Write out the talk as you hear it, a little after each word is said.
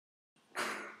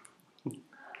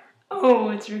Oh,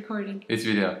 it's recording. It's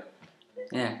video.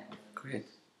 Yeah, great.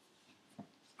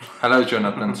 Hello,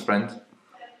 Jonathan's friend.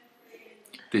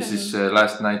 This is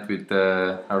last night with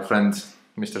our friend,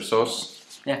 Mr. Soos.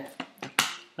 Yeah.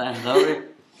 Mann and Lauri,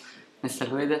 Mr.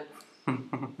 Guide.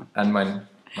 And my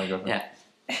girlfriend. Yeah.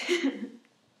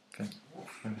 Okay.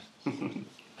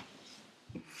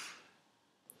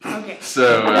 Okay.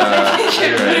 So,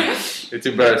 anyway, it's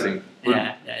embarrassing.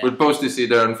 We'll post this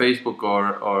either on Facebook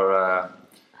or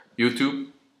YouTube.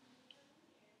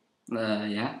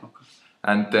 Yeah, of course.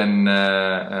 And then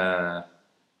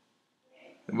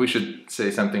we should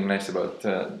say something nice about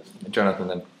Jonathan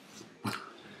then.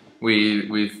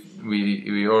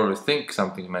 We always think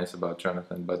something nice about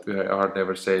Jonathan, but we hardly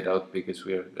ever say it out because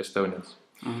we are Estonians.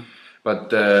 Mm-hmm.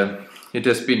 But it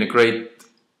has been a great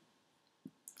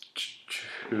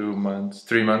 2 months,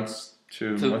 3 months,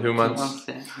 two months.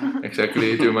 Yeah.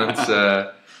 Exactly 2 months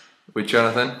with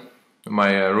Jonathan,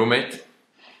 my roommate.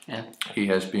 Yeah. He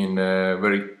has been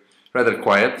rather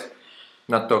quiet,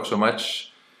 not talk so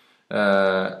much.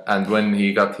 And when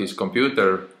he got his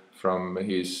computer from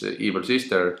his evil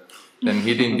sister, then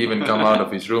he didn't even come out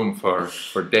of his room for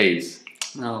days.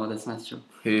 No, that's not true.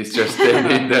 He's just staying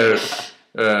in there,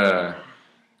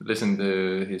 listen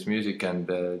to his music and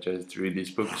just read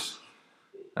his books.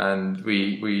 And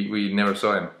we never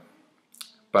saw him.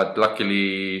 But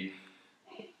luckily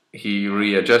he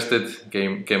readjusted,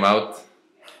 came out.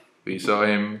 We saw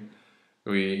him.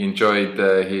 We enjoyed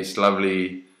his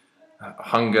lovely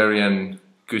Hungarian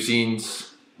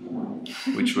cuisines,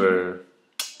 which were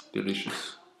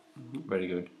delicious, very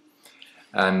good.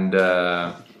 And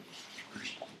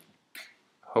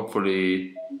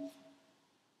hopefully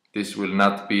this will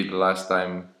not be the last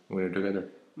time we're together.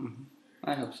 Mm-hmm.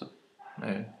 I hope so.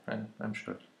 Yeah, I'm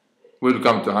sure. We'll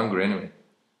come to Hungary anyway.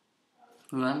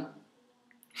 When?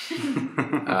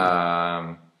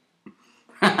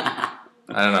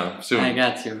 I don't know, soon. I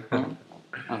got you. Huh?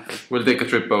 Okay. We'll take a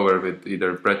trip over with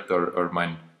either Brett or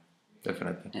mine,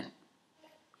 definitely. Yeah.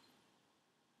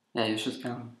 Yeah, you should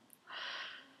come.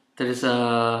 There is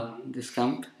this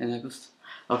camp in August.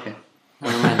 Okay.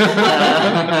 Never mind.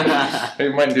 Hey,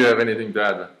 mind, do you have anything to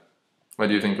add? What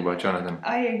do you think about Jonathan?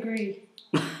 I agree.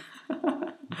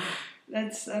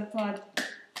 Let's applaud.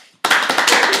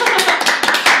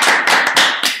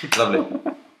 Lovely.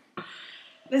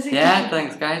 Yeah,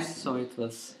 thanks guys. So it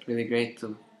was really great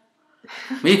to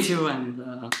meet you and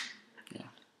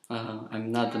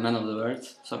I'm not the man of the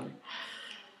words, sorry.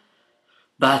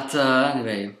 But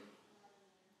anyway,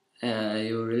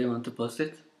 you really want to post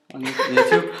it on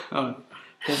YouTube? Or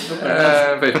Facebook?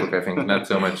 Facebook, I think, not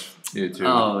so much YouTube.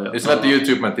 Oh, yeah. It's not the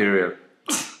YouTube material.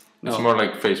 It's No. more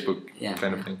like Facebook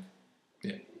kind of thing.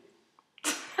 Yeah.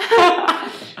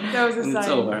 That was a And sign. it's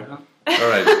over, huh?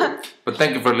 Alright. But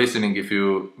thank you for listening if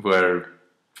you were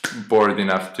bored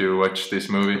enough to watch this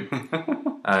movie.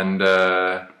 And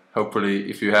hopefully,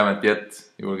 if you haven't yet,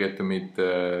 you will get to meet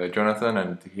Jonathan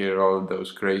and hear all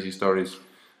those crazy stories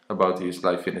about his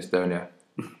life in Estonia.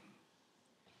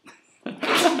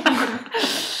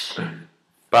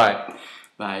 Bye.